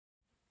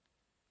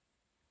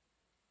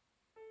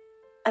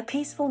A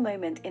peaceful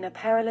moment in a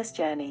perilous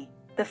journey.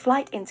 The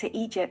Flight into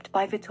Egypt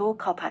by Vittore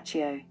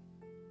Carpaccio.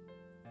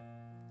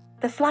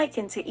 The Flight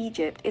into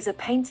Egypt is a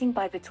painting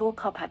by Vittore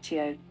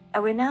Carpaccio,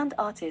 a renowned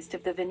artist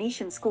of the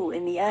Venetian school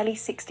in the early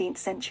 16th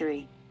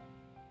century.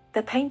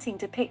 The painting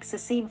depicts a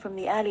scene from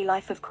the early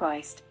life of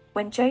Christ,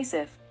 when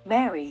Joseph,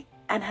 Mary,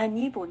 and her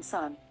newborn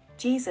son,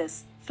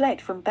 Jesus, fled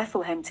from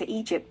Bethlehem to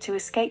Egypt to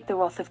escape the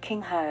wrath of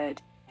King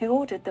Herod, who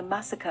ordered the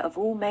massacre of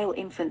all male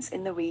infants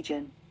in the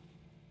region.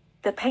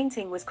 The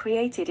painting was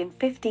created in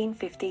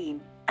 1515,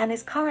 and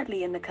is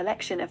currently in the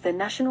collection of the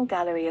National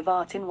Gallery of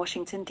Art in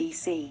Washington,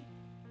 D.C.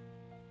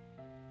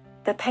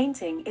 The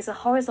painting is a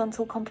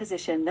horizontal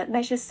composition that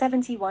measures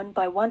 71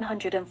 by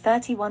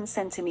 131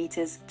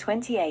 centimeters,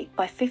 28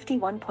 by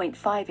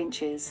 51.5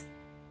 inches.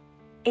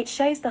 It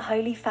shows the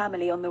Holy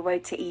Family on the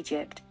road to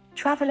Egypt,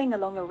 traveling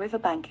along a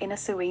riverbank in a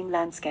serene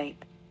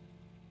landscape.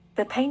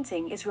 The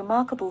painting is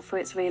remarkable for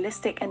its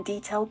realistic and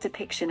detailed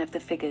depiction of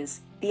the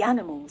figures, the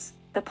animals,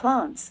 the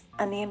plants,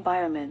 and the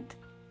environment.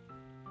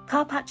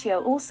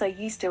 Carpaccio also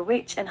used a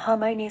rich and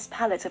harmonious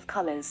palette of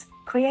colors,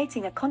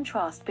 creating a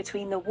contrast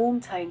between the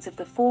warm tones of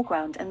the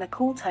foreground and the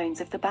cool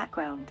tones of the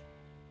background.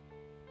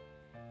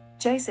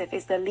 Joseph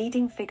is the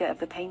leading figure of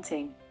the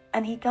painting,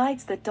 and he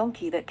guides the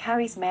donkey that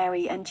carries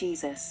Mary and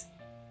Jesus.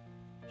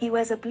 He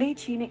wears a blue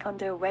tunic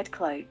under a red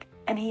cloak,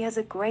 and he has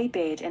a gray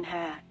beard and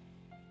hair.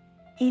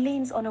 He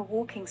leans on a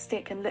walking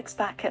stick and looks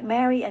back at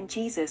Mary and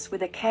Jesus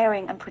with a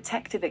caring and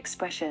protective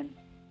expression.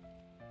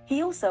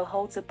 He also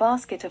holds a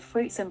basket of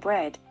fruits and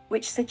bread,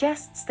 which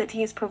suggests that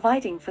he is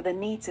providing for the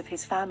needs of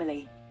his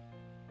family.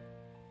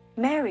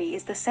 Mary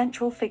is the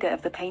central figure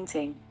of the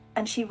painting,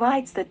 and she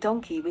rides the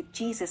donkey with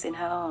Jesus in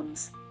her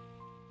arms.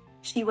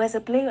 She wears a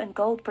blue and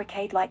gold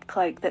brocade-like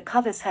cloak that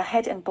covers her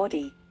head and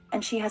body,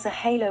 and she has a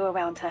halo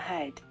around her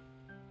head.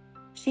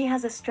 She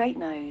has a straight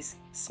nose,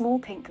 small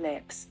pink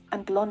lips,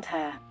 and blonde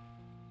hair.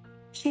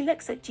 She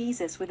looks at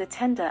Jesus with a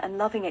tender and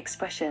loving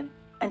expression,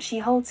 and she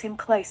holds him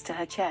close to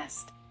her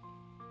chest.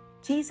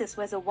 Jesus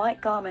wears a white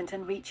garment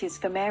and reaches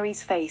for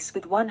Mary's face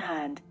with one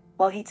hand,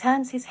 while he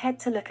turns his head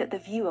to look at the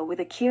viewer with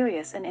a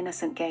curious and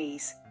innocent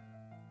gaze.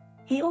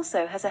 He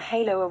also has a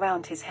halo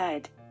around his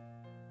head.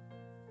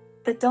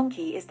 The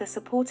donkey is the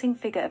supporting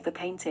figure of the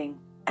painting,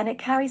 and it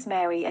carries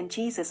Mary and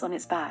Jesus on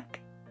its back.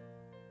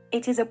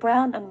 It is a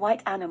brown and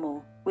white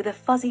animal, with a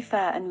fuzzy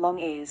fur and long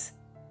ears.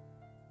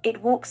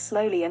 It walks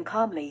slowly and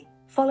calmly,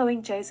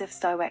 following Joseph's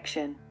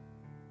direction.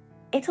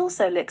 It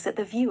also looks at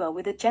the viewer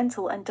with a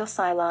gentle and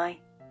docile eye.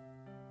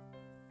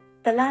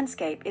 The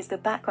landscape is the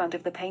background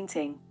of the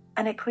painting,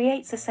 and it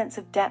creates a sense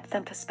of depth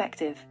and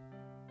perspective.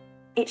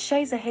 It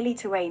shows a hilly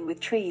terrain with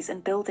trees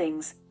and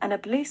buildings, and a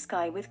blue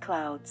sky with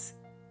clouds.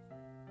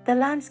 The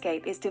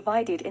landscape is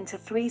divided into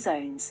three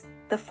zones: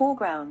 the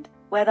foreground,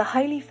 where the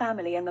Holy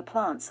Family and the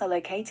plants are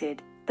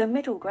located, the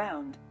middle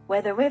ground,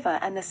 where the river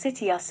and the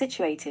city are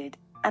situated,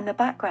 and the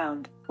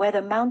background, where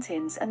the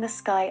mountains and the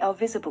sky are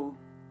visible.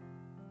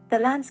 The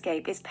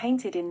landscape is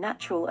painted in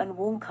natural and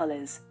warm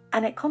colors,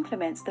 and it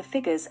complements the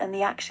figures and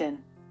the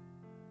action.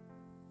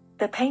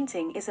 The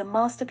painting is a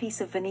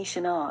masterpiece of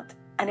Venetian art,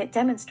 and it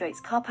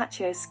demonstrates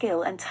Carpaccio's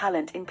skill and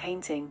talent in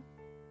painting.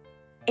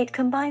 It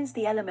combines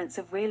the elements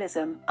of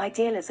realism,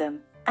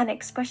 idealism, and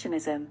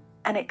expressionism,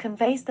 and it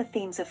conveys the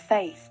themes of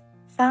faith,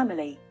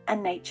 family,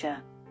 and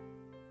nature.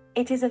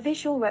 It is a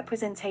visual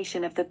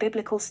representation of the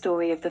biblical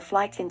story of the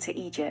flight into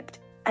Egypt,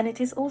 and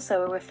it is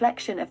also a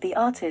reflection of the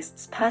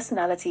artist's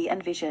personality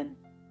and vision.